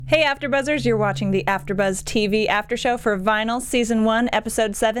Hey AfterBuzzers, you're watching the AfterBuzz TV AfterShow for Vinyl Season 1,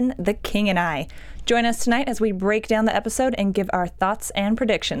 Episode 7, The King and I. Join us tonight as we break down the episode and give our thoughts and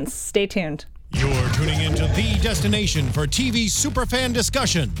predictions. Stay tuned. You're tuning into the destination for TV superfan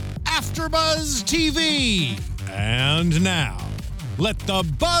discussion, AfterBuzz TV. And now, let the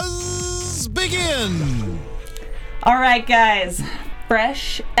buzz begin. All right, guys.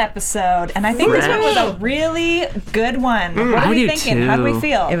 Fresh episode, and I think this one was a really good one. What are we thinking? Too. How do we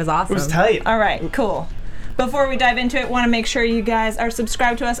feel? It was awesome. It was tight. All right, cool. Before we dive into it, want to make sure you guys are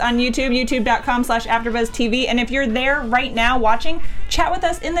subscribed to us on YouTube, youtube.com/AfterBuzzTV. And if you're there right now watching, chat with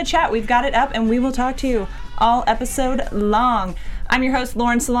us in the chat. We've got it up, and we will talk to you all episode long. I'm your host,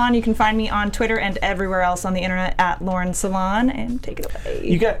 Lauren Salon. You can find me on Twitter and everywhere else on the internet at Lauren Salon. And take it away.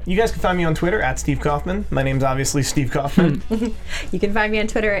 You guys can find me on Twitter at Steve Kaufman. My name's obviously Steve Kaufman. You can find me on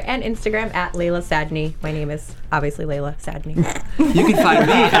Twitter and Instagram at Layla Sadney. My name is obviously Layla Sadney. You can find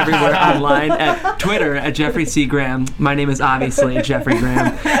me everywhere online at Twitter at Jeffrey C. Graham. My name is obviously Jeffrey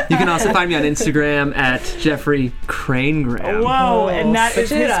Graham. You can also find me on Instagram at Jeffrey Crane Graham. Whoa, and that is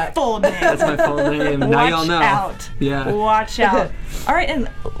his up. full name. That's my full name. Now y'all know. Out. Yeah. Watch out. All right, and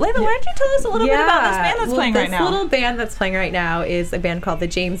Layla, why don't you tell us a little bit about this band that's playing right now? This little band that's playing right now is a band called the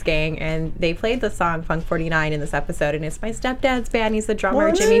James Gang, and they played the song Funk 49 in this episode, and it's my stepdad's band. He's the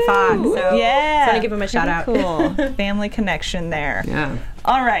drummer, Jimmy Fox. So yeah. just want to give him a shout out. Cool. Family connection there. Yeah.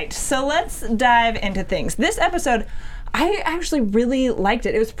 All right, so let's dive into things. This episode, I actually really liked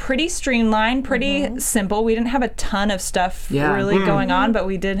it. It was pretty streamlined, pretty simple. We didn't have a ton of stuff really going on, but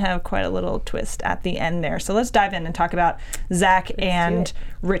we did have quite a little twist at the end there. So let's dive in and talk about Zach and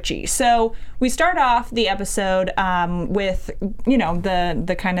Richie. So we start off the episode with, you know,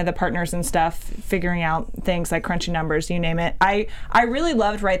 the kind of the partners and stuff, figuring out things like crunching numbers, you name it. I really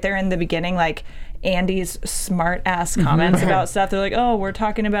loved right there in the beginning, like, Andy's smart ass comments about stuff. They're like, oh, we're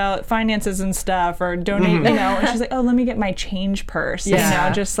talking about finances and stuff, or donate, you know, and she's like, oh, let me get my change purse, you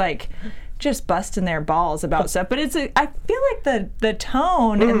know, just busting their balls about stuff. But I feel like the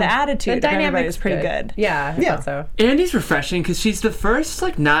tone and the attitude of everybody is pretty good. Yeah, I thought so. Andy's refreshing because she's the first,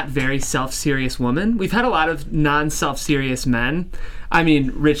 like, not very self-serious woman. We've had a lot of non-self-serious men. I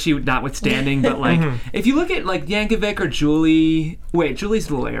mean, Richie notwithstanding, but, like, if you look at, like, Yankovic or Julie... Wait, Julie's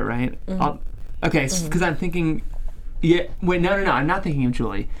the lawyer, right? Okay, because I'm thinking... Yeah, wait, no, I'm not thinking of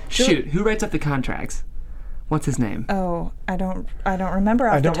Julie. Shoot, who writes up the contracts? What's his name? Oh, I don't remember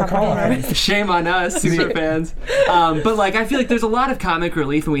off I don't the top recall of my her. head. Shame on us, super fans. But, like, I feel like there's a lot of comic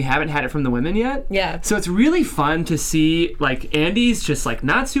relief, and we haven't had it from the women yet. Yeah. So it's really fun to see, like, Andy's just, like,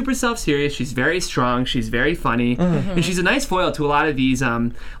 not super self-serious. She's very strong. She's very funny. And she's a nice foil to a lot of these,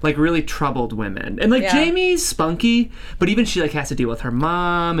 like, really troubled women. And, like, Jamie's spunky, but even she, like, has to deal with her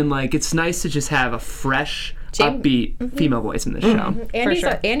mom. And, like, it's nice to just have a fresh... upbeat female voice in this show.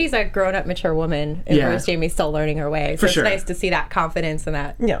 Andy's a grown-up, mature woman, and whereas Jamie's still learning her way. So it's nice to see that confidence and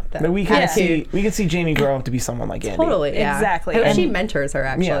that. Yeah, but we can see Jamie grow up to be someone like Andy. Totally, yeah. Exactly. And she mentors her,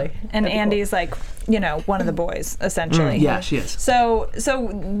 actually. Yeah. And Andy's like, you know, one of the boys, essentially. Yeah, she is. So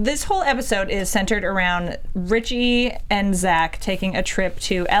this whole episode is centered around Richie and Zach taking a trip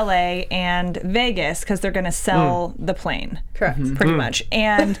to LA and Vegas because they're going to sell the plane. Correct. Pretty much.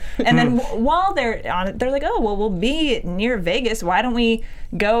 And then while they're on it, they're like, oh, well, we'll be near Vegas. Why don't we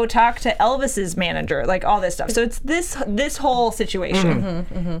go talk to Elvis's manager? Like, all this stuff. So it's this whole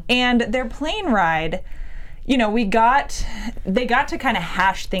situation. And their plane ride... You know, they got to kind of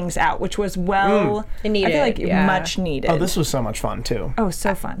hash things out, which was needed, I feel like much needed. Oh, this was so much fun too. Oh,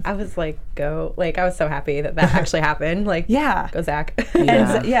 so fun. I was like, I was so happy that actually happened. Like, go Zach.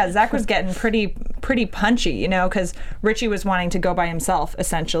 And Zach was getting pretty punchy, you know, because Richie was wanting to go by himself,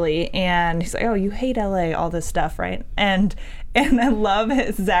 essentially. And he's like, oh, you hate LA, all this stuff, right? And I love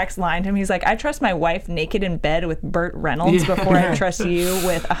Zach's line to him. He's like, I trust my wife naked in bed with Burt Reynolds before I trust you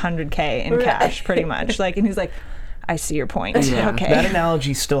with $100K in cash, pretty much. Like, and he's like, I see your point. Yeah. Okay. That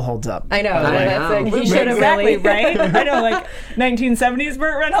analogy still holds up. I know. That's like, he should have exactly, really. right? I know, like 1970s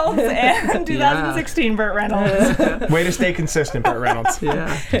Burt Reynolds and 2016 Burt Reynolds. Way to stay consistent, Burt Reynolds.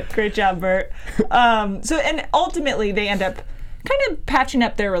 Great job, Burt. And ultimately they end up kind of patching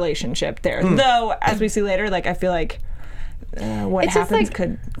up their relationship there. Though, as we see later, like, I feel like what It's just happens like-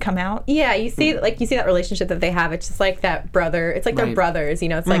 could come out. Yeah, you see that relationship that they have. It's just like that brother. It's like they're brothers, you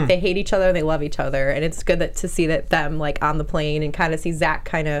know. It's like they hate each other, they love each other, and it's good to see that them like on the plane and kind of see Zach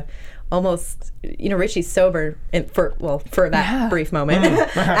kind of almost, Richie's sober for that brief moment.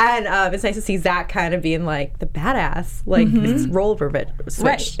 And it's nice to see Zach kind of being like the badass, like this role switch.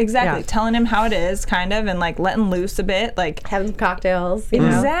 Right, exactly. Telling him how it is, kind of, and like letting loose a bit, like having some cocktails.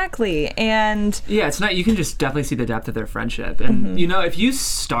 Exactly. And it's not. You can just definitely see the depth of their friendship, and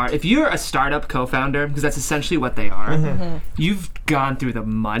if you're a startup co-founder, because that's essentially what they are, you've gone through the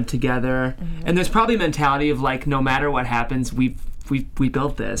mud together, and there's probably a mentality of like, no matter what happens, we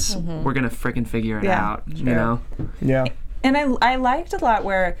built this. We're gonna freaking figure it out. Yeah. And I liked a lot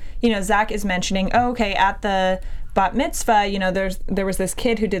where Zach is mentioning, at the bat mitzvah, there was this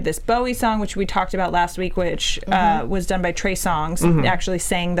kid who did this Bowie song, which we talked about last week, which was done by Trey Songz, actually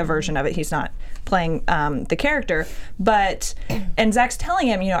sang the version of it. He's not playing the character, and Zach's telling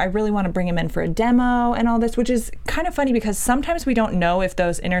him, I really want to bring him in for a demo and all this, which is kind of funny because sometimes we don't know if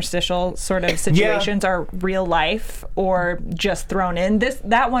those interstitial sort of situations are real life or just thrown in.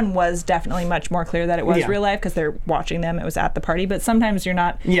 That one was definitely much more clear that it was real life because they're watching them. It was at the party, but sometimes you're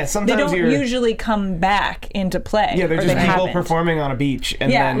not. Yeah, sometimes they don't usually come back into play. Yeah, they're just people performing on a beach,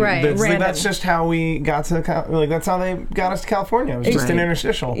 and that's just how we got to that's how they got us to California. It was just an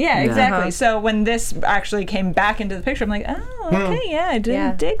interstitial. Yeah, exactly. So when this actually came back into the picture, I'm like, I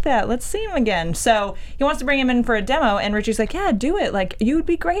didn't dig that. Let's see him again. So he wants to bring him in for a demo, and Richie's like, yeah, do it. Like, you would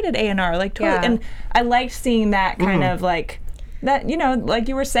be great at A&R. Like, totally. And I liked seeing that kind of like that, like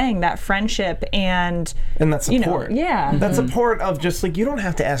you were saying, that friendship and that support. That support of just like, you don't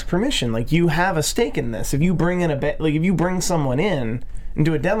have to ask permission. Like, you have a stake in this. If you bring in if you bring someone in and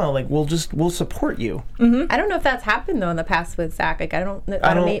do a demo, like, we'll support you. I don't know if that's happened though in the past with Zach. Like,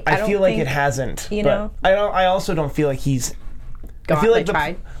 I feel like it hasn't. I also don't feel like he's. I feel like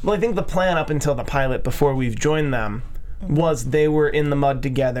I think the plan up until the pilot, before we've joined them, was they were in the mud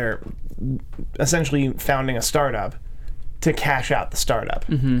together, essentially founding a startup to cash out the startup.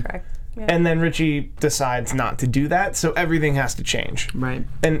 Correct. Yeah. And then Richie decides not to do that, so everything has to change. Right.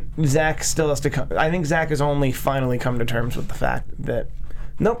 And Zach still has to come. I think Zach has only finally come to terms with the fact that,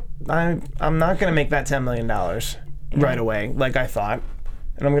 nope, I'm not going to make that $10 million right away like I thought.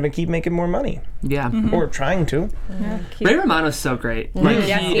 And I'm going to keep making more money. Yeah. Or trying to. Ray Romano's so great.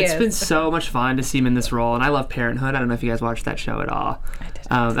 It's been so much fun to see him in this role. And I love Parenthood. I don't know if you guys watched that show at all. I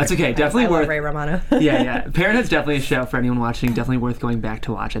did. That's okay. Definitely worth. Love Ray Romano. Yeah. Parenthood's definitely a show for anyone watching. Definitely worth going back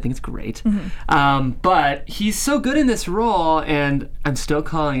to watch. I think it's great. But he's so good in this role, and I'm still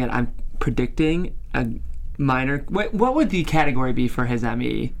calling it. I'm predicting a minor. What would the category be for his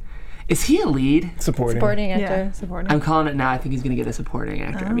Emmy? Is he a lead? Supporting actor. Supporting. I'm calling it now. I think he's going to get a supporting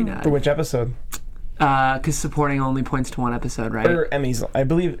actor Emmy nod. For which episode? Because supporting only points to one episode, right? Or Emmys, I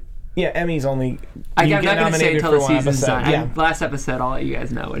believe. Yeah, Emmy's only. I'm not going to say until the season's done. Last episode, I'll let you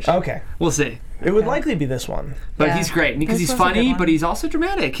guys know. We'll see. It would likely be this one. But he's great because he's funny, but he's also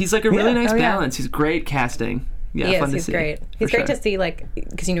dramatic. He's like a really nice balance. He's great casting. Yeah, he's great. He's great to see, like,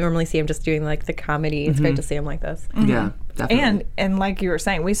 because you normally see him just doing like the comedy. It's great to see him like this. Yeah, definitely. And like you were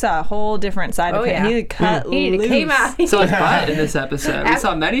saying, we saw a whole different side of him. He cut loose. He came out. So his butt in this episode. We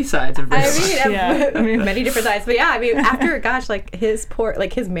saw many sides of Rick. Many different sides. But after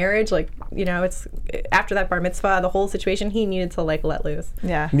his marriage, it's after that bar mitzvah, the whole situation, he needed to like let loose.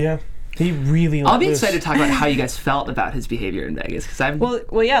 Yeah. He really. I'll be excited to talk about how you guys felt about his behavior in Vegas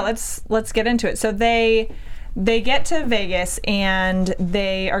because let's get into it. So they get to Vegas and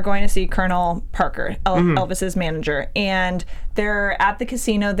they are going to see Colonel Parker, Elvis's manager, and they're at the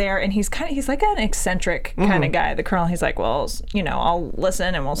casino there, and he's like an eccentric kind of guy. The Colonel, he's like, well, I'll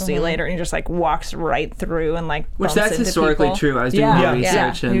listen and we'll see you later, and he just like walks right through and like which that's historically people. True. I was doing more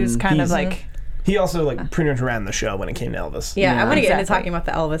research, and he was kind of like. He also pretty much ran the show when it came to Elvis. Yeah, I want to get into talking about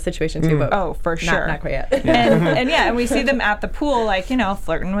the Elvis situation too, but for sure, not quite yet. and we see them at the pool,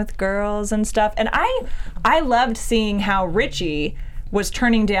 flirting with girls and stuff. And I loved seeing how Richie was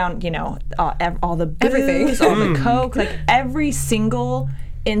turning down, all the booze, everything, all the coke, like every single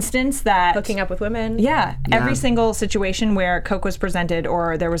instance that hooking up with women. Yeah, every single situation where coke was presented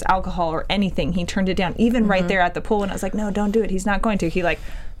or there was alcohol or anything, he turned it down. Even right there at the pool, and I was like, no, don't do it. He's not going to. He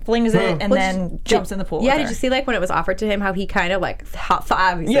flings it and then jumps in the pool. Yeah, did you see when it was offered to him how he kind of thought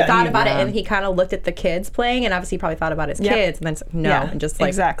about it, and he kind of looked at the kids playing, and obviously he probably thought about his kids, and then and just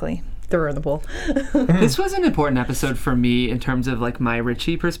exactly threw her in the pool. This was an important episode for me in terms of my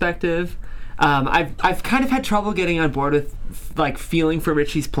Richie perspective. I've kind of had trouble getting on board with feeling for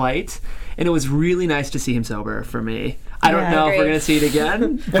Richie's plight, and it was really nice to see him sober for me. I don't know if we're gonna see it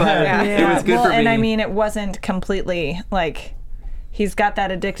again, but it was good for me. And I mean, it wasn't completely he's got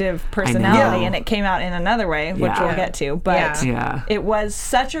that addictive personality, and it came out in another way, which we'll get to. But it was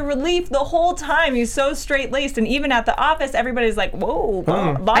such a relief the whole time. He's so straight-laced, and even at the office, everybody's like, "Whoa,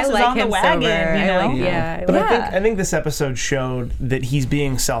 boss is on the wagon." Sober. You know? But I think this episode showed that he's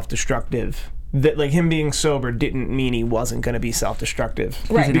being self-destructive. That like him being sober didn't mean he wasn't going to be self-destructive.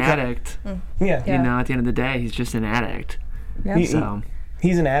 He's an addict. Yeah. You know, at the end of the day, he's just an addict. Yeah.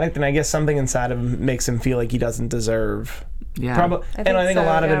 He's an addict, and I guess something inside of him makes him feel like he doesn't deserve. Yeah. Probably, I think a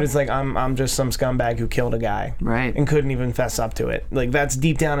lot of it is like I'm just some scumbag who killed a guy, right, and couldn't even fess up to it. Like that's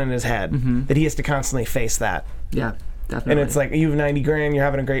deep down in his head that he has to constantly face that. Yeah, definitely. And it's like you have 90 grand, you're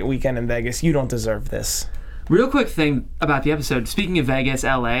having a great weekend in Vegas. You don't deserve this. Real quick thing about the episode. Speaking of Vegas,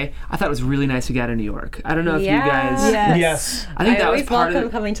 LA, I thought it was really nice to get out of New York. I don't know if you guys. Yes. I think that was part of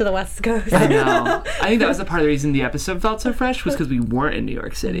coming to the West Coast. I know. I think that was the part of the reason the episode felt so fresh was because we weren't in New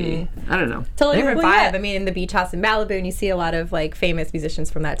York City. I don't know. Totally different vibe. I mean, in the beach house in Malibu, and you see a lot of like famous musicians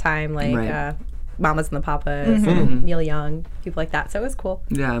from that time, like Mamas and the Papas, and Neil Young, people like that. So it was cool.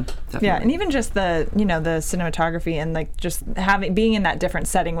 Yeah, definitely. Yeah, and even just the the cinematography and like just being in that different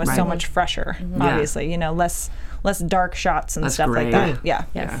setting was so much fresher. Obviously, less dark shots and stuff like that. Yeah.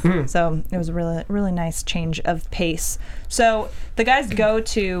 Yes. So it was a really nice change of pace. So the guys go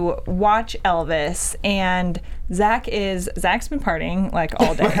to watch Elvis, and Zach's been partying like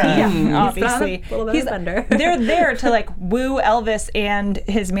all day. Obviously. They're there to like woo Elvis and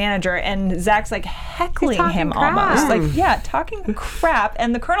his manager, and Zach's like heckling him almost. Like, talking crap,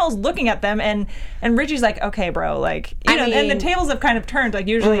 and the Colonel's looking at them, and Richie's like, okay, bro, like, and the tables have kind of turned. Like,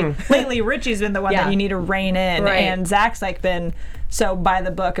 usually, lately, Richie's been the one that you need to rein in, and Zach's like been so by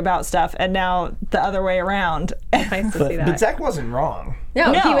the book about stuff, and now the other way around. Nice to see that. But Zach wasn't wrong.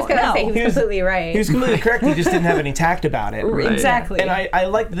 No, he was going to say he was completely right. He was completely correct. He just didn't have any tact about it. Right. Exactly. And I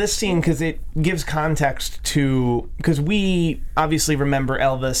like this scene because it gives context to, because we obviously remember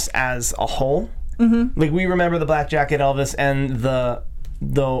Elvis as a whole. Like we remember the black jacket Elvis and the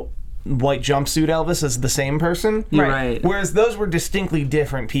white jumpsuit Elvis as the same person. Right. Whereas those were distinctly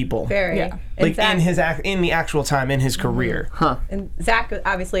different people. Very. Yeah. Like in the actual time in his career. And Zach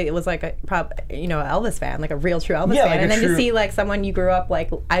obviously it was like a Elvis fan, like a real true Elvis fan. And then to see like someone you grew up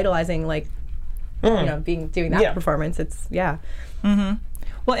like idolizing, like doing that performance, it's Well,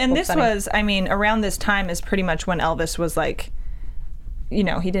 and this was, around this time is pretty much when Elvis was like, he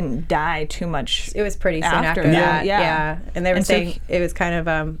didn't die too much. It was pretty soon after that. Yeah. And they were saying it was kind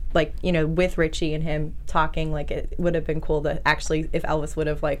of with Richie and him talking, like it would have been cool to actually, if Elvis would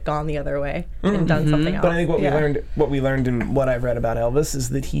have like gone the other way and done something else. But I think what we learned and what I've read about Elvis is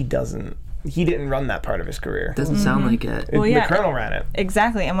that he didn't run that part of his career. Doesn't sound like it. The Colonel ran it.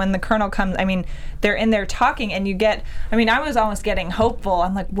 Exactly. And when the Colonel comes, they're in there talking, and you get, I was almost getting hopeful.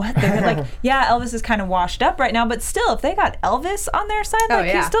 I'm like, what? They're like, Elvis is kind of washed up right now, but still, if they got Elvis on their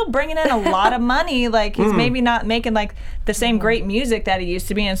side, he's still bringing in a lot of money. Like, he's maybe not making like the same great music that he used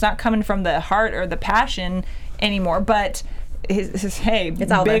to be, and it's not coming from the heart or the passion anymore, but it's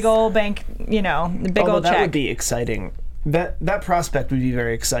Elvis. Big old bank, big old check. That would be exciting. That prospect would be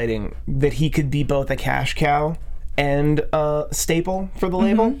very exciting, that he could be both a cash cow and a staple for the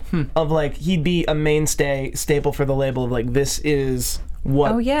label. Of like, he'd be a mainstay staple for the label of like, this is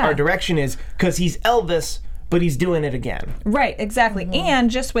what our direction is, because he's Elvis, but he's doing it again. Right, exactly. And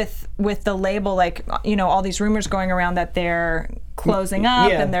just with the label, like, all these rumors going around that they're closing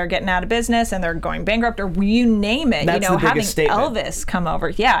up and they're getting out of business and they're going bankrupt, or you name it. That's the having statement. Elvis come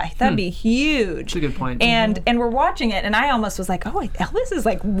over, that'd be huge. That's a good point. And we're watching it, and I almost was like, oh, Elvis is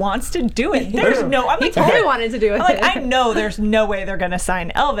like wants to do it. There's no, he totally wanted to do it. I know there's no way they're gonna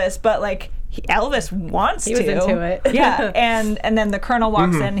sign Elvis, but like Elvis wants to. He was into it. And then the Colonel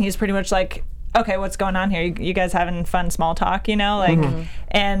walks in, and he's pretty much like, okay, what's going on here? You guys having fun small talk,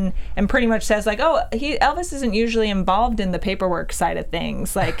 and pretty much says like, oh, Elvis isn't usually involved in the paperwork side of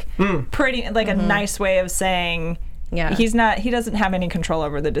things, like pretty like a nice way of saying he doesn't have any control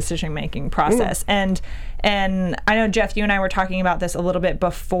over the decision making process. And I know, Jeff, you and I were talking about this a little bit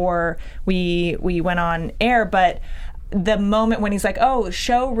before we went on air, but the moment when he's like, oh,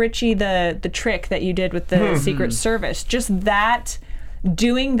 show Richie the trick that you did with the Secret Service, just that.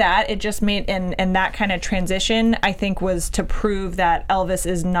 Doing that, it just made, and that kind of transition, I think, was to prove that Elvis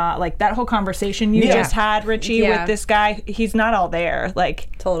is not, like, that whole conversation you just had, Richie, with this guy, he's not all there.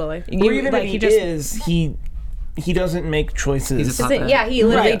 Like, totally. Or even if he is, he doesn't make choices. He's a puppet. He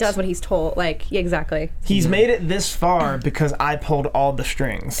literally does what he's told. Like, exactly. He's made it this far because I pulled all the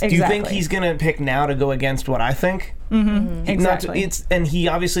strings. Exactly. Do you think he's going to pick now to go against what I think? Exactly. And he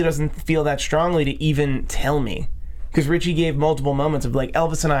obviously doesn't feel that strongly to even tell me. Because Richie gave multiple moments of like,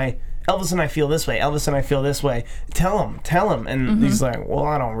 Elvis and I Elvis and I feel this way. Elvis and I feel this way. Tell him. And he's like, well,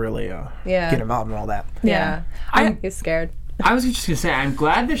 I don't really get involved in all that. Yeah. He's scared. I was just going to say, I'm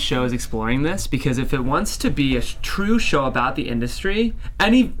glad this show is exploring this, because if it wants to be a true show about the industry,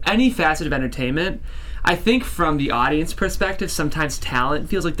 any facet of entertainment, I think from the audience perspective, sometimes talent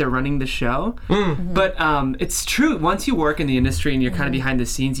feels like they're running the show. But it's true. Once you work in the industry and you're kind of behind the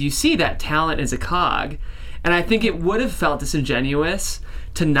scenes, you see that talent is a cog. And I think it would have felt disingenuous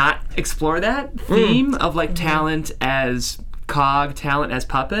to not explore that theme of like talent as cog, talent as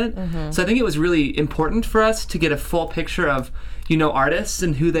puppet. So I think it was really important for us to get a full picture of, artists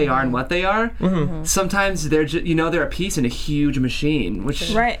and who they are and what they are. Sometimes they're they're a piece in a huge machine,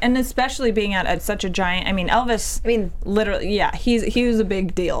 which right, and especially being at such a giant. I mean, Elvis. Literally, yeah, he was a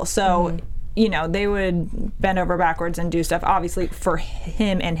big deal. So. They would bend over backwards and do stuff, obviously, for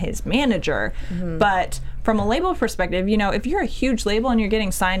him and his manager. But from a label perspective, if you're a huge label and you're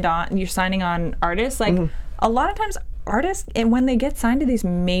getting signed on, and you're signing on artists, like a lot of times artists, and when they get signed to these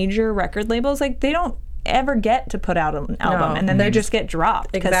major record labels, like they don't ever get to put out an album, and then they just get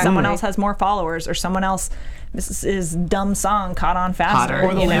dropped because someone else has more followers, or someone else. This is dumb song caught on faster.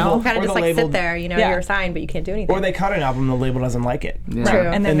 Or the label, kind of just like sit there, you're signed, but you can't do anything. Or they cut an album, the label doesn't like it. Right.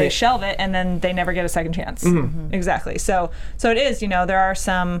 And then they shelve it, and then they never get a second chance. Exactly. So it is, there are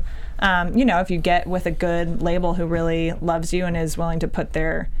some, if you get with a good label who really loves you and is willing to put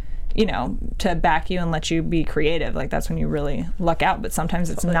their, to back you and let you be creative, like that's when you really luck out. But sometimes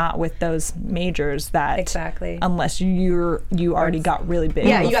it's not with those majors that unless you already got really big.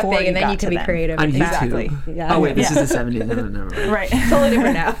 Yeah, you got big, and then you can be creative. On exactly. YouTube. Yeah. Oh wait, this is the 70s. No. Right. Totally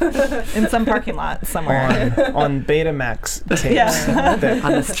different now. In some parking lot somewhere. On Betamax tapes.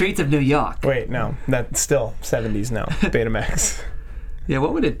 On the streets of New York. Wait, no, that's still 70s now. Betamax. Yeah,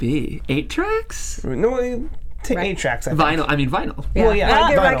 what would it be? 8 tracks? No. 8 tracks, I think. Vinyl. Yeah. Well,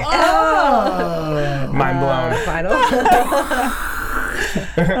 yeah, vinyl. Mind blown. Vinyl.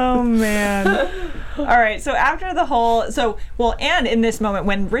 Oh, man. All right, so after the whole... and in this moment,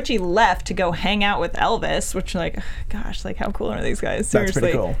 when Richie left to go hang out with Elvis, which, gosh, how cool are these guys? Seriously.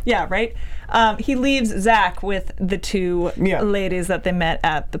 That's pretty cool. Yeah, right? He leaves Zach with the two ladies that they met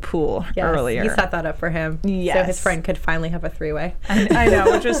at the pool earlier. He set that up for him. Yes. So his friend could finally have a three-way. I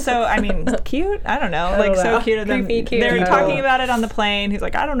know, which was so, cute. I don't know. So cute of them. Creepy, cute. They were talking about it on the plane. He's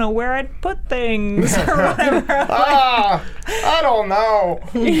like, I don't know where I'd put things or whatever. I don't know.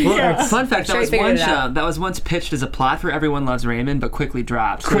 Fun fact, that was once pitched as a plot for Everyone Loves Raymond, but quickly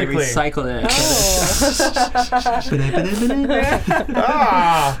dropped. So they recycled it.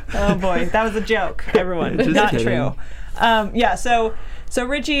 Oh boy, that was a joke, everyone. Not kidding. True. So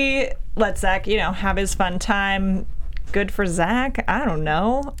Richie lets Zach, have his fun time. Good for Zach. I don't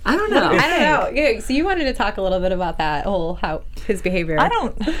know. Yeah, so you wanted to talk a little bit about that how his behavior.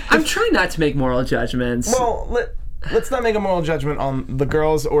 I'm trying not to make moral judgments. Well, let's not make a moral judgment on the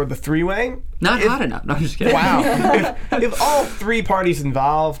girls or the three-way. Not hot enough. No, I'm just kidding. Wow. if all 3 parties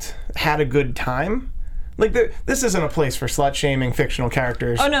involved had a good time. This isn't a place for slut-shaming fictional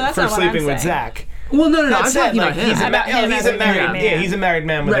characters for sleeping with Zach. Well, no. I'm talking about him. He's a married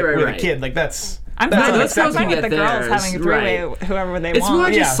man with a kid. I'm fine with the girls having a three-way, whoever they want. It's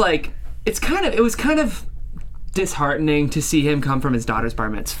more just it was kind of disheartening to see him come from his daughter's bar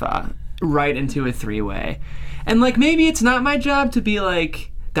mitzvah right into a 3-way. And maybe it's not my job to be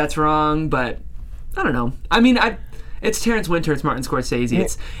that's wrong, but I don't know. It's Terrence Winter, it's Martin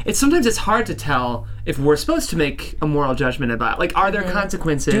Scorsese. It's sometimes it's hard to tell if we're supposed to make a moral judgment about are there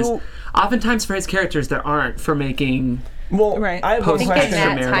consequences? Oftentimes for his characters there aren't for making I have one in question.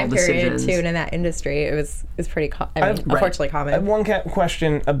 that time period too, and in that industry, it was pretty unfortunately common. I have one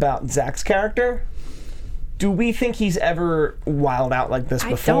question about Zach's character. Do we think he's ever wild out like this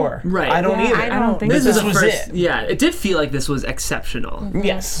before? Right. I don't either. I don't think this so. was it. Yeah, it did feel like this was exceptional.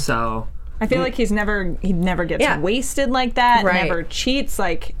 Yes. So I feel like he never gets wasted like that. Right. Never cheats.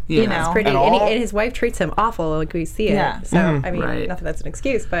 It's pretty. And his wife treats him awful. We see it. Yeah. So not that that's an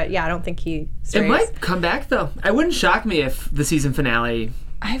excuse, but I don't think he strays. It might come back though. It wouldn't shock me if the season finale.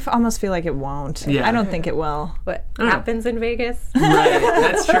 I almost feel like it won't. Yeah. I don't think it will. What happens in Vegas? Right.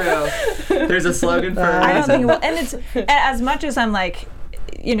 That's true. There's a slogan for. I don't think it will. And it's as much as I'm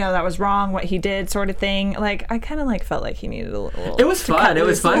that was wrong what he did sort of thing. I kind of felt like he needed a little. It was fun. It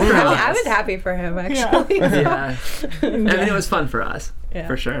was fun for us. I was happy for him actually. Yeah. It was fun for us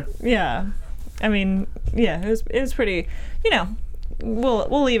for sure. Yeah. It was pretty.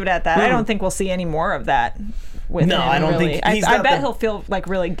 We'll leave it at that. I don't think we'll see any more of that. With him, I don't think I bet he'll feel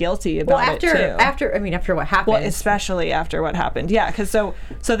really guilty about it too. After what happened. Well, especially after what happened. Yeah, because so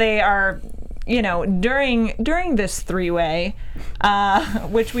they are, they have a conversation. Yeah, because so they are, they are, they are talking about the girls having a three-way, whoever they want. Yeah, right. And then they show Zach, and he's like, "I don't know where I'd put things." or whatever. So during this three-way,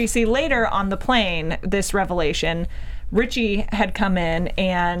 which we see later on the plane, this revelation, Richie had come in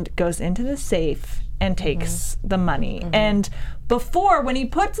and goes into the safe and takes the money. And before, when he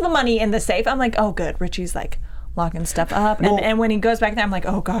puts the money in the safe, I'm like, oh, good. Richie's like locking stuff up. And when he goes back there, I'm like,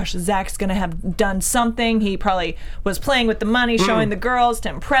 oh gosh, Zach's gonna have done something. He probably was playing with the money, showing the girls to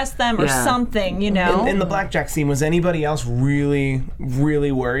impress them or something, In the blackjack scene, was anybody else really,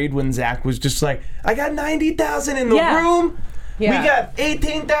 really worried when Zach was just like, I got 90,000 in the room? Yeah. We got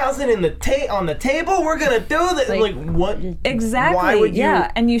 18,000 on the table. We're gonna do this. Like what? Exactly. Why would you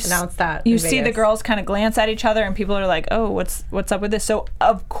and you announce that? You see the girls kind of glance at each other, and people are like, "Oh, what's up with this?" So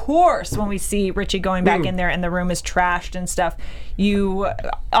of course, when we see Richie going back in there and the room is trashed and stuff, you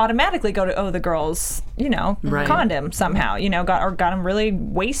automatically go to, "Oh, the girls, conned him somehow. Got him really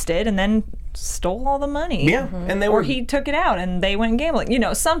wasted, and then." Stole all the money. Yeah. And or he took it out and they went gambling.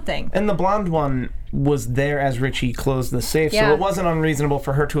 Something. And the blonde one was there as Richie closed the safe, so it wasn't unreasonable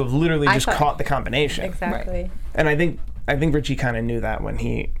for her to have literally just caught the combination. Exactly. Right. And I think Richie kind of knew that when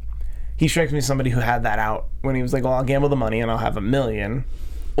he strikes me as somebody who had that out when he was like, well, I'll gamble the money and I'll have $1 million,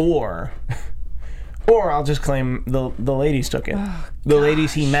 or I'll just claim the ladies took it. The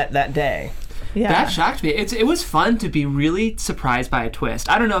ladies he met that day. Yeah. That shocked me. It was fun to be really surprised by a twist.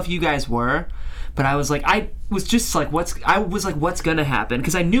 I don't know if you guys were, but I was like, what's gonna happen?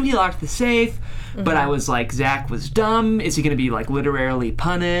 Because I knew he locked the safe, but I was like, Zach was dumb. Is he gonna be like literally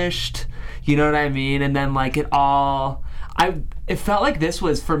punished? You know what I mean? And then it felt like this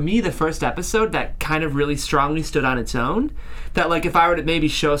was, for me, the first episode that kind of really strongly stood on its own. That, like, if I were to maybe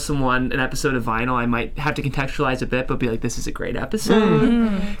show someone an episode of Vinyl, I might have to contextualize a bit, but be like, this is a great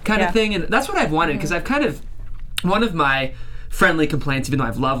episode kind of thing. And that's what I've wanted, because I've kind of, one of my friendly complaints, even though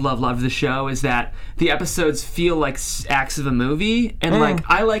I've loved the show, is that the episodes feel like acts of a movie, and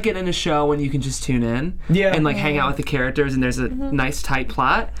I like it in a show when you can just tune in and hang out with the characters and there's a nice tight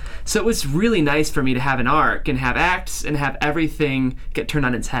plot. So it was really nice for me to have an arc and have acts and have everything get turned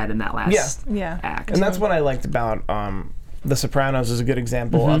on its head in that last act. And that's what I liked about The Sopranos is a good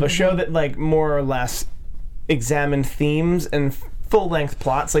example of a show that more or less examined themes and full-length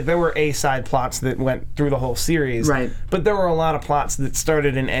plots. Like, there were A-side plots that went through the whole series, right? But there were a lot of plots that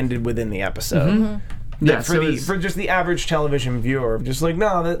started and ended within the episode. For just the average television viewer, just like,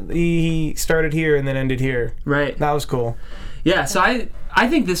 no, he started here and then ended here. Right. That was cool. Yeah. So I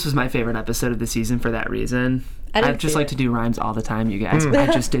think this was my favorite episode of the season for that reason. I just like to do rhymes all the time, you guys. I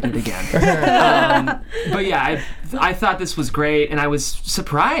just did it again. But yeah, I thought this was great, and I was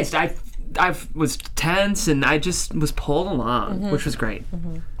surprised. I was tense, and I just was pulled along, which was great.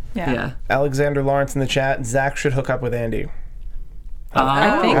 Yeah. Alexander Lawrence in the chat, Zach should hook up with Andy.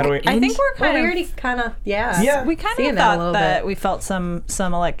 I think we're kind of... we already kind of... We kind of thought that we felt some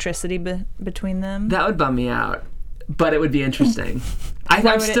electricity between them. That would bum me out, but it would be interesting.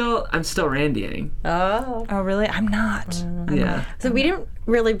 I'm still randying. Oh, really? I'm not. So we didn't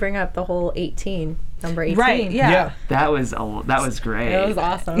really bring up the whole number 18. Right, yeah. That was great. It was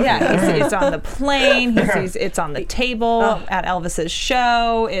awesome. Yeah, it's on the plane. He sees it's on the table at Elvis's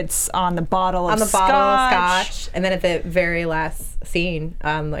show. It's on the bottle of scotch. And then at the very last scene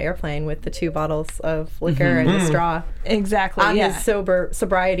on the airplane with the 2 bottles of liquor and the straw. Exactly, on his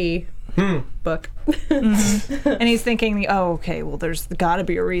sobriety book. And he's thinking, okay, well, there's got to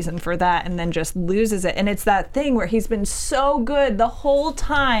be a reason for that, and then just loses it. And it's that thing where he's been so good the whole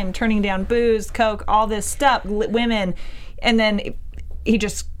time, turning down booze, coke, all this stuff, women, and then he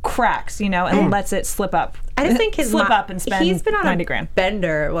just cracks, and lets it slip up. I just think slip up and spend he's been on 90 a grand.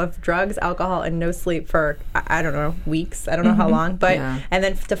 Bender of drugs, alcohol, and no sleep for I don't know, weeks. I don't know how long, but and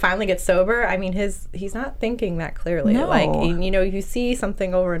then to finally get sober, I mean, he's not thinking that clearly. No. Like you see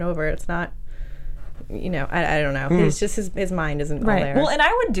something over and over. It's not. I don't know. It's just his mind isn't all there. Well, and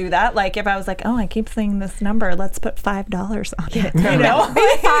I would do that. Like, if I was like, I keep seeing this number, let's put $5 on it. Maybe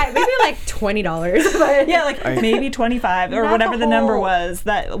like $20. But maybe 25 or whatever the number was.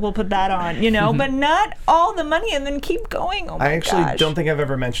 That we'll put that on. But not all the money, and then keep going. Oh my I actually don't think I've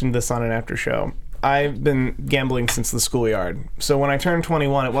ever mentioned this on an after show. I've been gambling since the schoolyard. So when I turned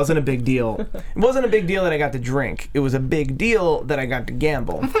 21, it wasn't a big deal. It wasn't a big deal that I got to drink. It was a big deal that I got to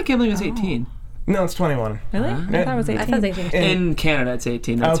gamble. I thought gambling was 18. No, it's 21. Really? I thought it was 18. I thought it was 18. In Canada, it's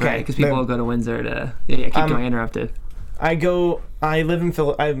 18. That's right. Because people will go to Windsor to... keep going. Interrupted. I'm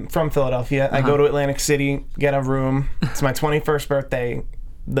from Philadelphia. I go to Atlantic City, get a room. It's my 21st birthday.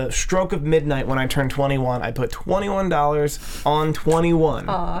 The stroke of midnight when I turned 21, I put $21 on 21.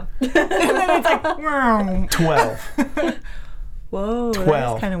 Aw. And then it's like, 12. Whoa, 12.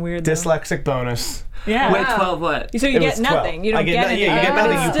 that's kind of weird, though. Dyslexic bonus. Yeah. Wait, 12 what? So you get nothing. 12. You don't get anything. Yeah, you get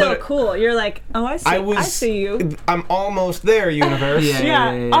nothing. It's still cool. You're like, oh, I see you. I'm almost there, universe.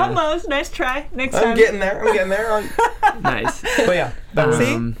 Yeah, almost. Nice try. Next time. I'm getting there. Nice. But yeah, that was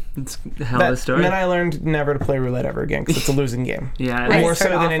it's a hell of a story. Then I learned never to play roulette ever again because it's a losing game. Yeah, more so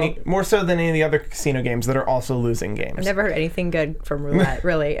than any of the other casino games that are also losing games. I've never heard anything good from roulette.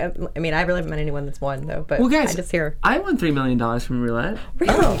 Really, I mean, I really haven't met anyone that's won though. But well, guys, I just hear I won $3 million from roulette.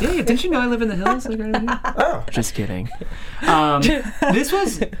 Really? Oh, yeah. Didn't you know I live in the hills? Like right over here? Oh, just kidding. This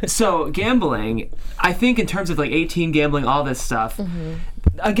was so gambling. I think in terms of like 18 gambling, all this stuff. Mm-hmm.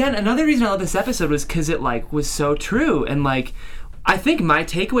 Again, another reason I love this episode was because it like was so true and like. I think my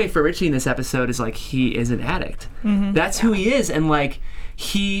takeaway for Richie in this episode is like he is an addict. Mm-hmm. That's who he is, and like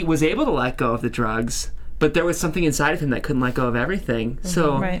he was able to let go of the drugs, but there was something inside of him that couldn't let go of everything. Mm-hmm.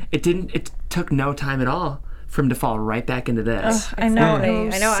 So it took no time at all for him to fall right back into this. I know,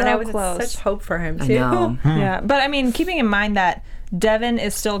 and I was such hope for him too. I know. Yeah, but I mean, keeping in mind that Devin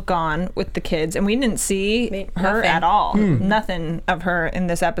is still gone with the kids, and we didn't see her at all. Nothing of her in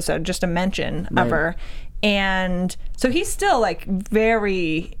this episode, just a mention of her. And so he's still like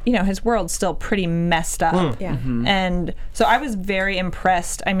very, his world's still pretty messed up. Yeah. Mm-hmm. And so I was very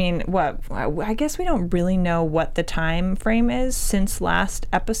impressed. I mean, I guess we don't really know what the time frame is since last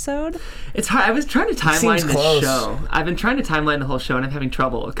episode. It's hard. I was trying to timeline the show. I've been trying to timeline the whole show, and I'm having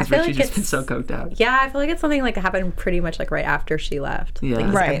trouble because Richie's just been so coked out. Yeah, I feel like it's something like that happened pretty much like right after she left. Yeah.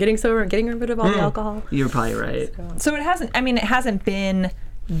 Like, right. I'm getting sober, I'm getting rid of all the alcohol. You're probably right. So it hasn't been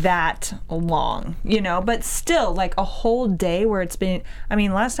that long, but still like a whole day where it's been,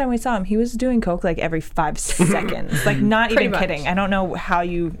 last time we saw him, he was doing coke like every 5 seconds, like not even kidding. I don't know how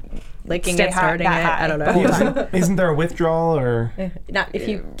you like can get starting it. I don't know. Isn't there a withdrawal or not if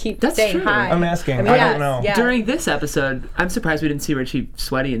you keep That's staying true. high? I'm asking. I don't know. Yeah. During this episode, I'm surprised we didn't see Richie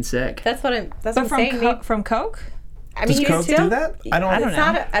sweaty and sick. That's what I'm saying. From coke? Does coke do that? I don't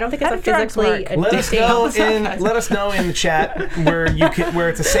know. I don't think it's a physically addicting. Let us know in the chat where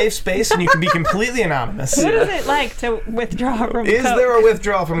it's a safe space and you can be completely anonymous. What is it like to withdraw from coke? Is there a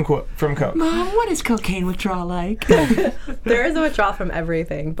withdrawal from coke? Mom, what is cocaine withdrawal like? There is a withdrawal from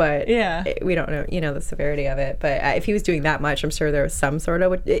everything, but we don't know, the severity of it. But if he was doing that much, I'm sure there was some sort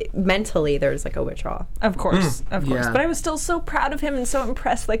of mentally there's like a withdrawal. Of course. Yeah. But I was still so proud of him and so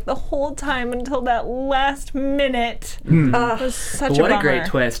impressed, like the whole time until that last minute. It was such what a a great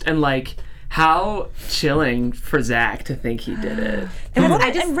twist, and like how chilling for Zach to think he did it.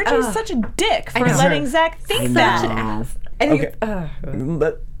 And Richie's such a dick for letting Zach think that.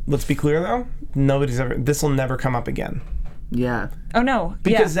 Let's be clear though. This will never come up again. Yeah. Oh no.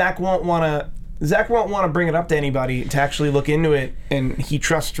 Because Zach won't want to bring it up to anybody to actually look into it, and he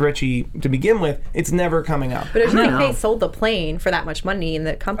trusts Richie to begin with. It's never coming up. But if they sold the plane for that much money in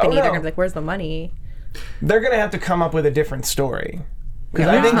the company, they're gonna be like, "Where's the money?" They're gonna have to come up with a different story. Because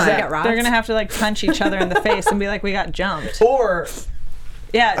I think they're gonna have to like punch each other in the face and be like, "We got jumped." Or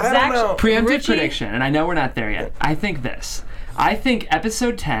Zach. Preemptive prediction, and I know we're not there yet. I think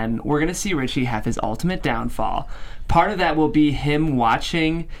episode 10, we're gonna see Richie have his ultimate downfall. Part of that will be him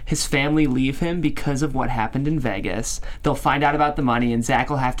watching his family leave him because of what happened in Vegas. They'll find out about the money, and Zach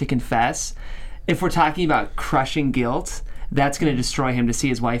will have to confess. If we're talking about crushing guilt, that's going to destroy him to see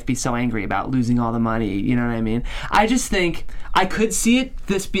his wife be so angry about losing all the money. You know what I mean? I just think I could see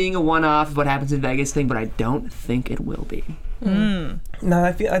this being a one-off of what happens in Vegas thing, but I don't think it will be. No,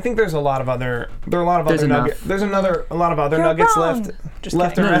 I think there's a lot of other nuggets. There's a lot of other nuggets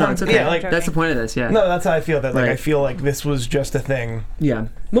left around. No, it's okay. Yeah, like that's the point of this. Yeah. No, that's how I feel. That like Right. I feel like this was just a thing. Yeah.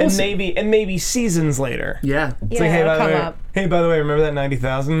 Maybe seasons later. Yeah. It's like, hey, by the way, remember that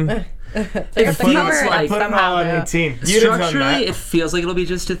 90,000? It feels like put them all on 18. Structurally, it feels like it'll be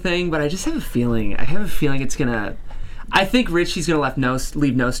just a thing, but I just have a feeling. It's gonna. I think Richie's gonna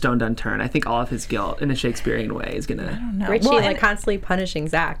leave no stone unturned. I think all of his guilt in a Shakespearean way is gonna. I don't know. Richie constantly punishing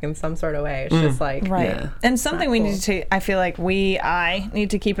Zach in some sort of way. It's just like right. Yeah. And something we need to. I feel like I need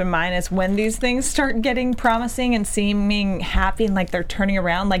to keep in mind is when these things start getting promising and seeming happy and like they're turning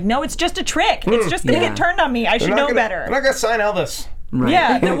around. Like, no, it's just a trick. It's just gonna get turned on me. I should know better. They're not gonna sign Elvis. Right.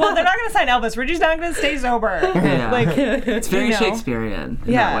 Yeah, they're not going to sign Elvis. Richie's not going to stay sober. Yeah. Like, it's very Shakespearean.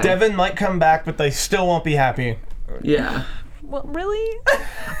 In that way. Devin might come back, but they still won't be happy. Yeah. Well, really?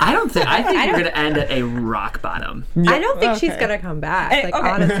 I think you're going to end at a rock bottom. I don't think she's going to come back.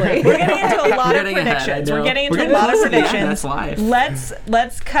 Honestly. We're getting into a lot of predictions. We're getting into a lot of predictions. That's life.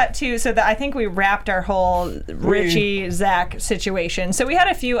 Let's cut to, so that I think we wrapped our whole Richie Zach situation. So we had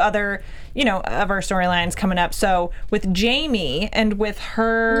a few other, of our storylines coming up. So with Jamie and with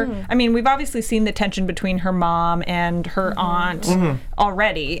her, I mean, we've obviously seen the tension between her mom and her aunt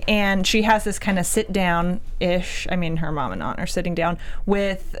already, and she has this kind of sit down ish. I mean, her mom and aunt are sitting down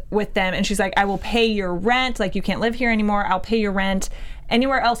with them, and she's like, I will pay your rent. Like, you can't live here anymore. I'll pay your rent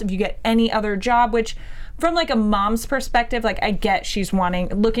anywhere else if you get any other job, which from like a mom's perspective, like I get she's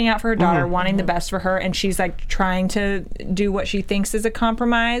looking out for her daughter, wanting the best for her, and she's like trying to do what she thinks is a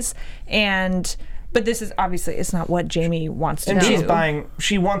compromise. But this is obviously, it's not what Jamie wants to do. And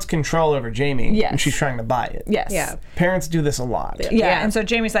she wants control over Jamie, yes. and she's trying to buy it. Yes. Yeah. Parents do this a lot. Yeah. And so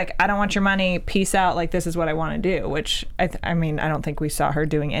Jamie's like, I don't want your money, peace out, like this is what I want to do, which I mean, I don't think we saw her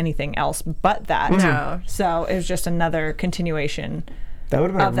doing anything else but that. No. So it was just another continuation that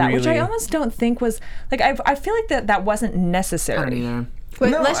would have been of that, which I almost don't think was, like, I feel like that wasn't necessary. I don't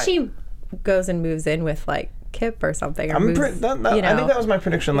either. Unless she goes and moves in with, like, Kip or something. Or I think that was my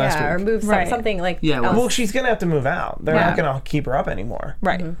prediction last week. Or moves something like else. Well, she's going to have to move out. They're not going to keep her up anymore.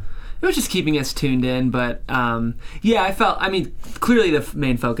 Right. It was just keeping us tuned in, but I mean, clearly the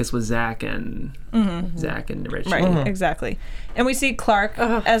main focus was Zach and Richie. Right, exactly. And we see Clark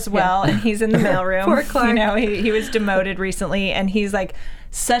as well, and he's in the mailroom. Poor Clark. He was demoted recently, and he's like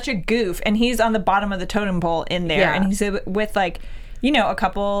such a goof, and he's on the bottom of the totem pole in there, and he's with like, a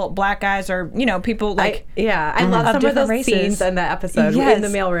couple black guys or, people like... I love some of those scenes in that episode in the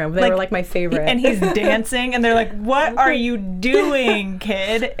mailroom. They were like my favorite. And he's dancing, and they're like, what are you doing,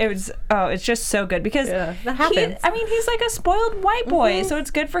 kid? It's just so good because that happens. He's like a spoiled white boy, so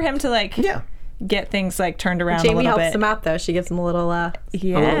it's good for him to like... Yeah. Get things like turned around a little bit. Jamie helps him out though. She gives him a little I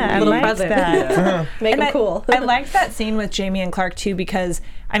liked present. That. Make him cool. I liked that scene with Jamie and Clark too because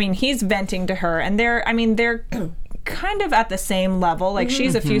he's venting to her, and they're kind of at the same level. Like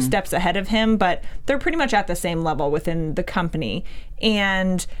she's a few steps ahead of him, but they're pretty much at the same level within the company.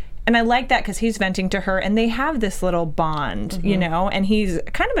 And I like that because he's venting to her, and they have this little bond, and he's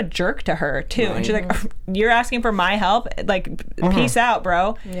kind of a jerk to her too. Right. And she's like, "You're asking for my help? Like, peace out,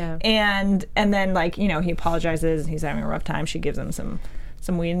 bro." Yeah. And then like he apologizes. He's having a rough time. She gives him some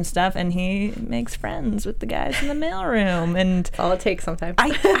weed and stuff, and he makes friends with the guys in the mailroom. And that's all it takes sometimes.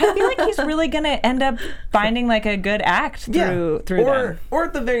 I feel like he's really gonna end up finding like a good act through them. Or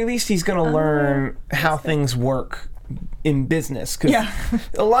at the very least, he's gonna learn how things work in business, because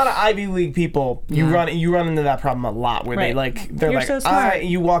a lot of Ivy League people you run into that problem a lot where they're You're like so smart.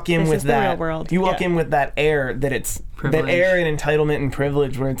 you walk in this with is that the real world. You walk in with that air that it's privilege. That air and entitlement and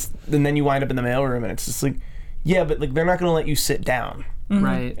privilege where and then you wind up in the mailroom and it's just like but like they're not going to let you sit down.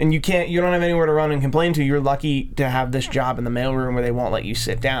 Right. And you don't have anywhere to run and complain to. You're lucky to have this job in the mailroom where they won't let you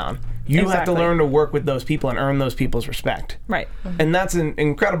sit down. You have to learn to work with those people and earn those people's respect. Right. And that's an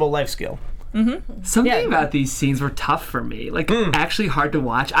incredible life skill. Something about these scenes were tough for me, like actually hard to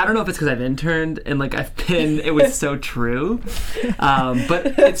watch. I don't know if it's because I've interned and like it was so true,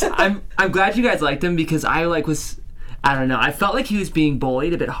 but I'm glad you guys liked him because I don't know, I felt like he was being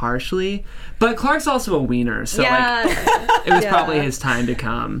bullied a bit harshly, but Clark's also a wiener, so it was probably his time to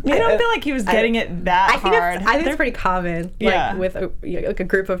come. I don't feel like he was getting it that hard. I think it's pretty common, like with a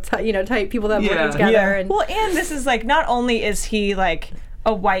group of type people that work together. And this is like, not only is he like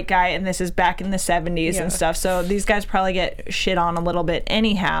a white guy, and this is back in the 70s and stuff, so these guys probably get shit on a little bit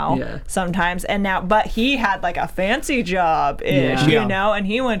anyhow sometimes, and now, but he had like a fancy job-ish, and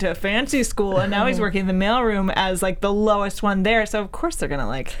he went to a fancy school, and now he's working in the mailroom as like the lowest one there, so of course they're gonna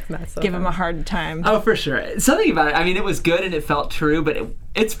like give him a hard time. Oh, for sure. Something about it, I mean, it was good and it felt true, but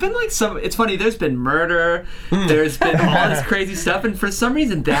it's been like it's funny, there's been murder, there's been all this crazy stuff, and for some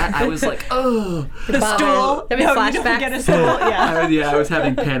reason that I was like, oh, the stool. Flashbacks. Get a stool. I was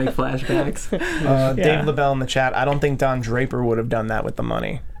having panic flashbacks. Dave LaBelle in the chat, I don't think Don Draper would have done that with the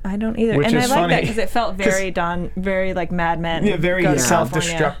money. I don't either. Which and is I like funny. that because it felt very like Mad Men. Yeah, very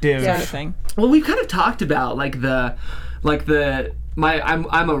self-destructive sort of thing. Well, we've kind of talked about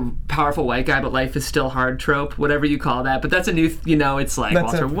I'm a powerful white guy, but life is still hard trope, whatever you call that. But that's a new, it's like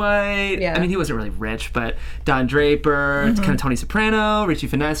Walter White. Yeah. I mean, he wasn't really rich, but Don Draper, it's kind of Tony Soprano, Richie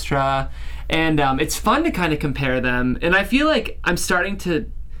Finestra. And it's fun to kind of compare them. And I feel like I'm starting to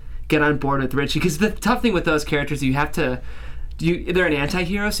get on board with Richie, because the tough thing with those characters, they're an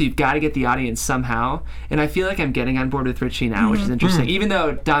anti-hero, so you've got to get the audience somehow. And I feel like I'm getting on board with Richie now, which is interesting. Even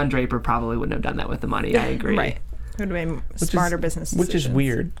though Don Draper probably wouldn't have done that with the money, I agree. Right. It would have been smarter business decisions. Which is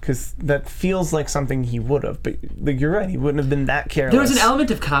weird, because that feels like something he would have. But you're right, he wouldn't have been that careless. There was an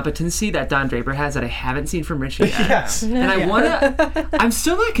element of competency that Don Draper has that I haven't seen from Richie yet. Yes. And I'm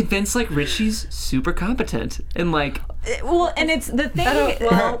still not convinced, like, Richie's super competent. And, like... Well, and it's the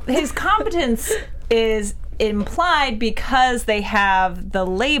thing, his competence is implied because they have the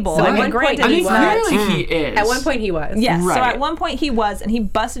label. So at one point clearly he is. At one point he was. Yes. Right. So at one point he was, and he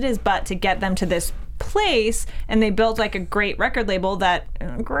busted his butt to get them to this place, and they built like a great record label that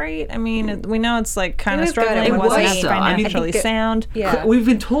great. I mean, we know it's like kind of struggling. It wasn't financially sound. Yeah. We've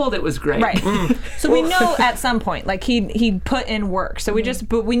been told it was great. Right. So we know at some point, like he put in work. So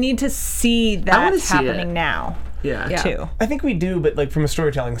but we need to see that happening now. Yeah. Too. I think we do, but like from a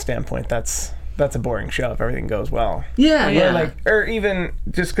storytelling standpoint, that's a boring show if everything goes well. Yeah. Or even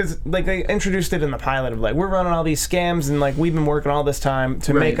just because like they introduced it in the pilot of like we're running all these scams and like we've been working all this time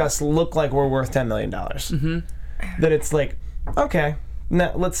to make us look like we're worth $10 million. That it's like, okay,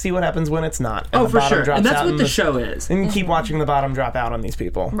 now let's see what happens when it's not. And for sure. And that's what the show is. And keep watching the bottom drop out on these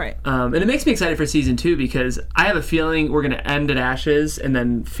people. Right. And it makes me excited for season 2 because I have a feeling we're going to end at Ashes and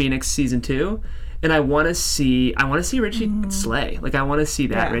then Phoenix season 2. And I want to see Richie slay. Like I want to see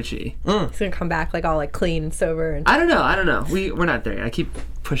that Richie. He's gonna come back like all like clean and sober. And I don't know. We're not there yet. I keep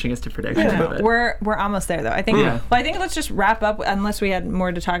pushing us to predictions. But we're almost there though. I think. Well, I think let's just wrap up unless we had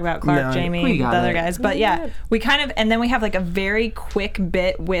more to talk about Clark, Jamie, the other guys. But we kind of, and then we have like a very quick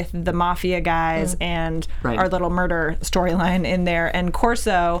bit with the mafia guys and our little murder storyline in there. And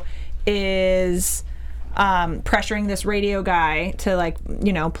Corso is pressuring this radio guy to like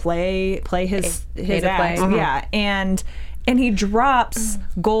play his act. Yeah, and he drops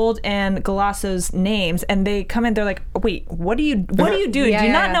Gold and Galasso's names, and they come in. They're like, "Wait, what are you doing? Do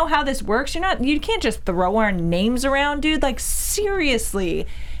you not know how this works? You can't just throw our names around, dude. Like seriously."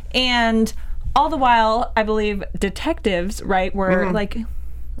 And all the while, I believe detectives, were like,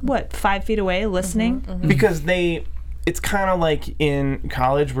 what, 5 feet away listening because it's kind of like in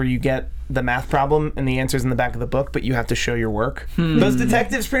college where you get the math problem and the answer's in the back of the book, but you have to show your work. Those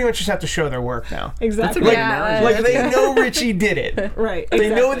detectives pretty much just have to show their work now. Exactly. Like they know Richie did it. Right. They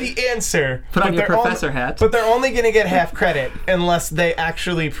know the answer. Put on your professor hat. But they're only going to get half credit unless they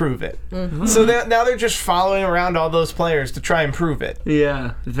actually prove it. So now they're just following around all those players to try and prove it.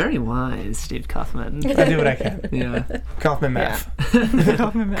 Yeah. Very wise, Steve Kaufman. I do what I can. Yeah. Kaufman math.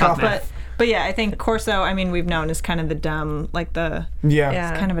 Kaufman math. But yeah, I think Corso, I mean, we've known is kind of the dumb, like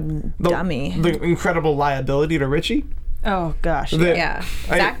it's kind of a dummy. The incredible liability to Richie. Oh gosh.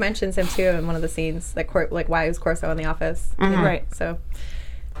 Zach mentions him too in one of the scenes, like why is Corso in the office? Right. So,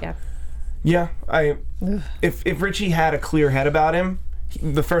 yeah. Yeah, if Richie had a clear head about him,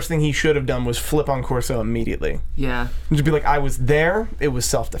 the first thing he should have done was flip on Corso immediately. Yeah. Just be like, I was there, it was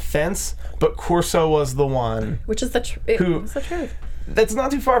self-defense, but Corso was the one. Which is the truth. That's not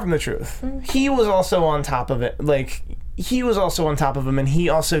too far from the truth. He was also on top of it. Like, he was also on top of him, and he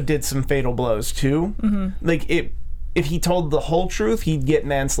also did some fatal blows, too. Like, if he told the whole truth, he'd get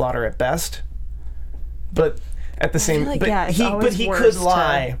manslaughter at best. But at the same... he could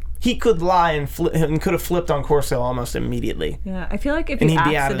lie. He could lie and could have flipped on Corso almost immediately. Yeah, I feel like if you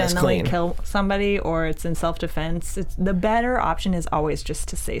accidentally kill somebody or it's in self-defense, the better option is always just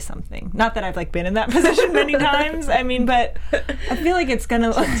to say something. Not that I've like been in that position many times. I mean, but I feel like it's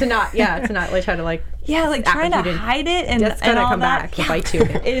gonna to not like try to like trying to hide it and that's gonna come back and bite you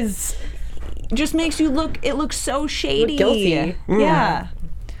is just makes you look. It looks so shady. Guilty. Yeah.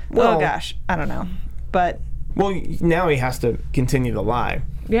 Well, gosh, I don't know, but now he has to continue the lie.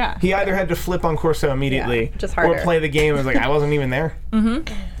 Yeah. He either had to flip on Corso immediately or play the game as like, I wasn't even there.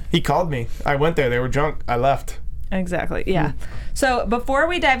 He called me. I went there. They were drunk. I left. Exactly. Yeah. So before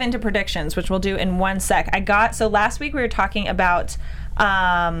we dive into predictions, which we'll do in one sec, so last week we were talking about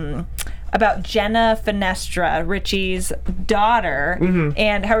Jenna Fenestra, Richie's daughter,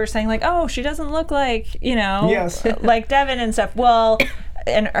 and how we were saying like, oh, she doesn't look like, like Devin and stuff. Well,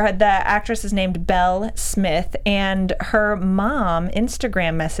 and the actress is named Belle Smith, and her mom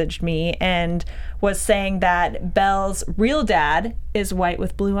Instagram messaged me and was saying that Belle's real dad is white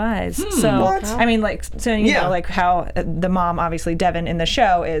with blue eyes. So what? I mean, like, so you know, like how the mom, obviously Devin in the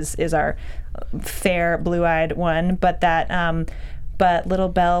show is our fair blue-eyed one, but that but little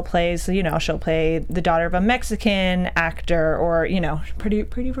Belle plays, she'll play the daughter of a Mexican actor, or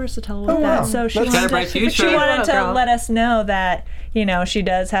pretty versatile with that. So she wanted to let us know that she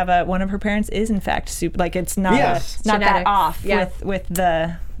does have one of her parents is in fact super, like it's not not that off with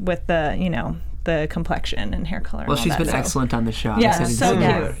the the complexion and hair color. Well, she's been excellent on the show. Yeah, so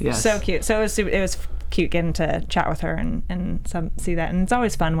cute. Yes. So cute. So it was cute getting to chat with her and see that, and it's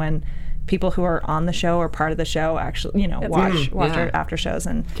always fun when people who are on the show or part of the show actually, watch our after shows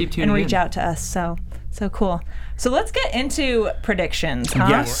and reach out to us. So cool. So let's get into predictions, huh?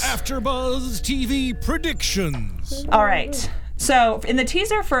 Yes. AfterBuzz TV predictions. All right. So in the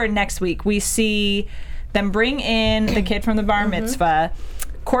teaser for next week, we see them bring in the kid from the bar mitzvah.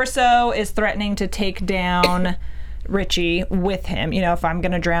 Corso is threatening to take down Richie with him. You know, if I'm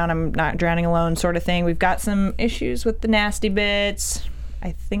going to drown, I'm not drowning alone sort of thing. We've got some issues with the nasty bits.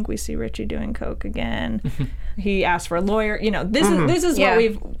 I think we see Richie doing coke again. He asked for a lawyer. You know, this is what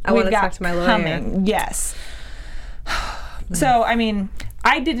we've got talk to my lawyer. Coming. Yes. So, I mean,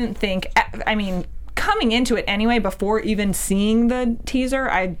 I didn't think, coming into it anyway, before even seeing the teaser,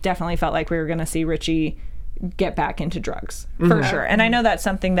 I definitely felt like we were going to see Richie get back into drugs, for sure. And I know that's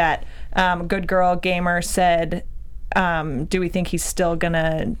something that Good Girl Gamer said, do we think he's still going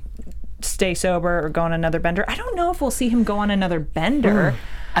to stay sober or go on another bender? I don't know if we'll see him go on another bender.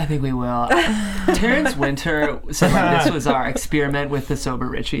 I think we will. Terrence Winter said like, this was our experiment with the sober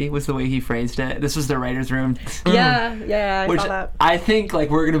Richie, was the way he phrased it. This was the writer's room. Yeah, I saw that. I think like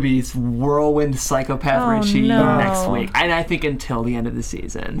we're going to be whirlwind psychopath Richie next week. And I think until the end of the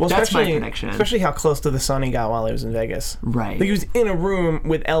season. Well, that's my prediction. Especially how close to the sun he got while he was in Vegas. Right. Like he was in a room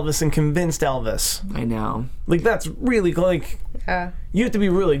with Elvis and convinced Elvis. I know. Like that's really, like, you have to be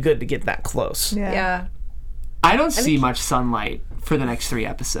really good to get that close. Yeah. I don't see much sunlight for the next 3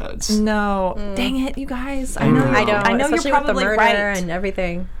 episodes. No. Dang it, you guys. I know. I know especially you're probably with the murder right. and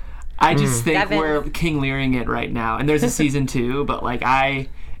everything. I just think Devin. we're King Learing it right now. And there's a season 2, but like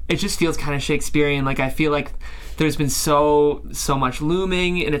it just feels kind of Shakespearean. Like I feel like there's been so much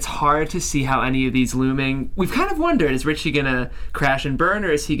looming, and it's hard to see how any of these looming. We've kind of wondered, is Richie gonna crash and burn,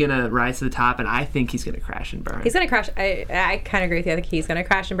 or is he gonna rise to the top? And I think he's gonna crash and burn. He's gonna crash. I kind of agree with you. I think he's gonna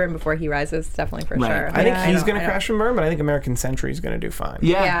crash and burn before he rises, definitely for sure. I think he's gonna crash and burn, but I think American Century is gonna do fine.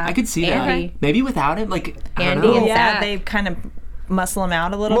 Yeah, I could see that. Maybe without him, like Andy and yeah, Zach. they kind of muscle him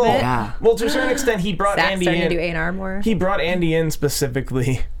out a little bit. Yeah. Well, to a certain extent, he brought Zach's Andy starting in. to do A&R more. He brought Andy in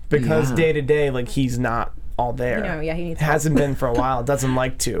specifically because day to day, like he's not all there. You know, he needs hasn't been for a while. Doesn't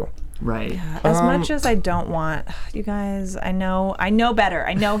like to. Right. As much as I don't want, you guys, I know better.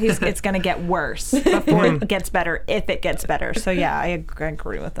 I know it's going to get worse before it gets better, if it gets better. So yeah, I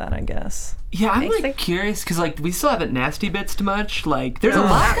agree with that, I guess. Yeah, I'm like curious because like we still haven't nasty bits much. Like there's a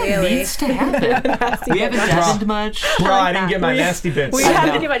lot that needs to happen. We haven't devined much. Bro, I didn't get my nasty bits. We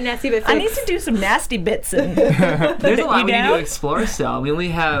have to do a nasty bit. I need to do some nasty bits. There's a lot we need to explore still. We only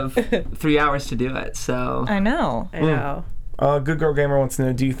have 3 hours to do it, so. I know. Good Girl Gamer wants to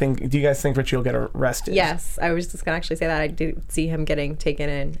know, do you guys think Richie will get arrested? Yes, I was just going to actually say that. I do see him getting taken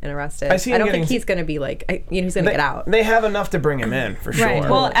in and arrested. I don't think he's going to be like, he's going to get out. They have enough to bring him in, for sure. Right.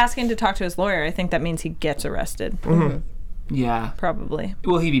 Well, asking to talk to his lawyer, I think that means he gets arrested. Yeah. Probably.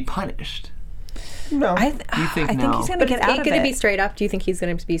 Will he be punished? No. I think he's going to get out of it. Going to be straight up? Do you think he's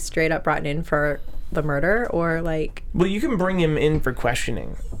going to be straight up brought in for the murder, or like? Well, you can bring him in for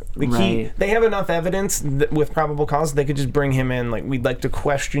questioning. Right. They have enough evidence with probable cause. They could just bring him in. Like, we'd like to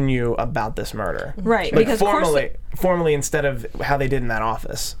question you about this murder. Right. Like, because formally instead of how they did in that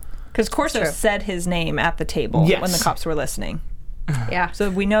office. Because Corso said his name at the table when the cops were listening. Yeah. So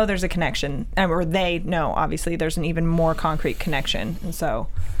we know there's a connection, or they know, obviously, there's an even more concrete connection. And so,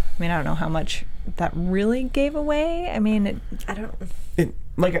 I mean, I don't know how much that really gave away. I mean,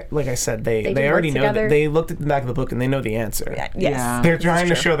 Like I said, they already know that. They looked at the back of the book and they know the answer. Yes. Yeah. They're trying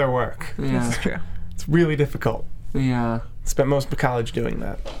to show their work. Yeah. This is true. It's really difficult. Yeah. Spent most of college doing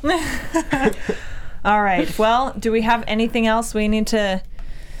that. All right. Well, do we have anything else we need to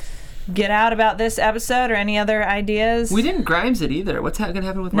get out about this episode, or any other ideas? We didn't Grimes it either. What's going to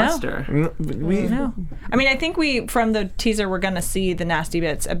happen with Lester? No. I mean, I think from the teaser, we're going to see the nasty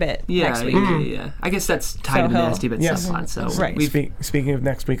bits a bit next week. Yeah. I guess that's tied to the nasty bits subplot. So right. Speaking of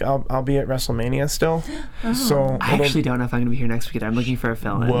next week, I'll be at WrestleMania still. So I actually don't know if I'm going to be here next week. I'm looking for a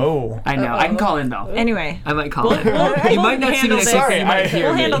fill-in. Whoa. I know. I can call in though. Anyway. I might call in. You might not see me next week. You might hear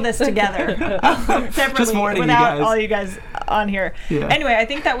We'll me. handle this together. Separately, Just warning without you guys. all you guys on here. Yeah. Anyway, I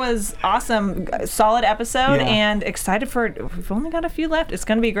think that was awesome. Solid episode, and excited for it. We've only got a few left. It's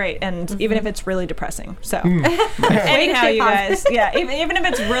going to be great, and even if it's really depressing. So anyhow, you guys, even if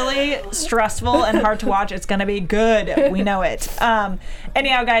it's really stressful and hard to watch, it's going to be good. We know it.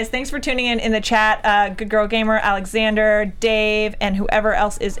 Anyhow, guys, thanks for tuning in the chat. Good Girl Gamer, Alexander, Dave, and whoever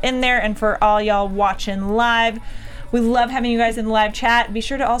else is in there, and for all y'all watching live. We love having you guys in the live chat. Be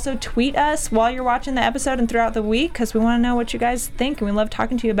sure to also tweet us while you're watching the episode and throughout the week, because we want to know what you guys think, and we love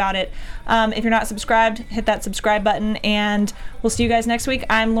talking to you about it. If you're not subscribed, hit that subscribe button, and we'll see you guys next week.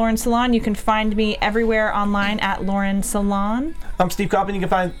 I'm Lauren Salon. You can find me everywhere online at Lauren Salon. I'm Steve Kaufman.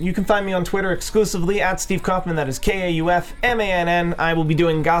 You can find me on Twitter exclusively at Steve Kaufman. That is KAUFMANN. I will be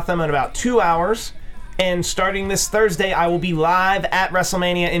doing Gotham in about 2 hours. And starting this Thursday, I will be live at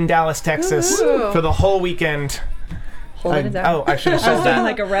WrestleMania in Dallas, Texas for the whole weekend. Holding his own. I should have said that.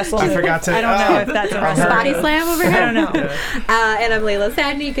 Like a wrestle. I forgot to. I don't know if that's a wrestle. Body slam over here. I don't know. And I'm Layla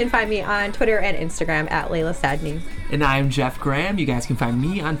Sadney. You can find me on Twitter and Instagram at Layla Sadney. And I'm Jeff Graham. You guys can find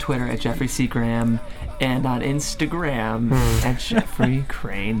me on Twitter at Jeffrey C. Graham and on Instagram at Jeffrey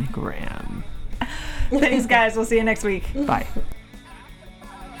Crane Graham. Thanks, guys. We'll see you next week. Bye.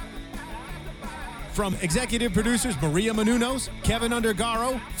 From executive producers Maria Menounos, Kevin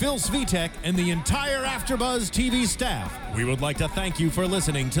Undergaro, Phil Svitek, and the entire AfterBuzz TV staff, we would like to thank you for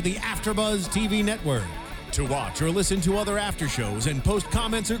listening to the AfterBuzz TV network. To watch or listen to other after shows and post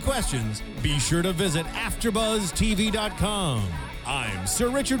comments or questions, be sure to visit AfterBuzzTV.com. I'm Sir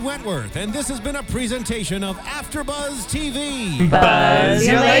Richard Wentworth, and this has been a presentation of AfterBuzz TV. Buzz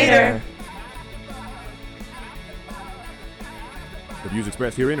you later. The views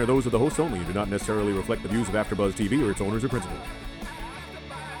expressed herein are those of the hosts only and do not necessarily reflect the views of AfterBuzz TV or its owners or principals.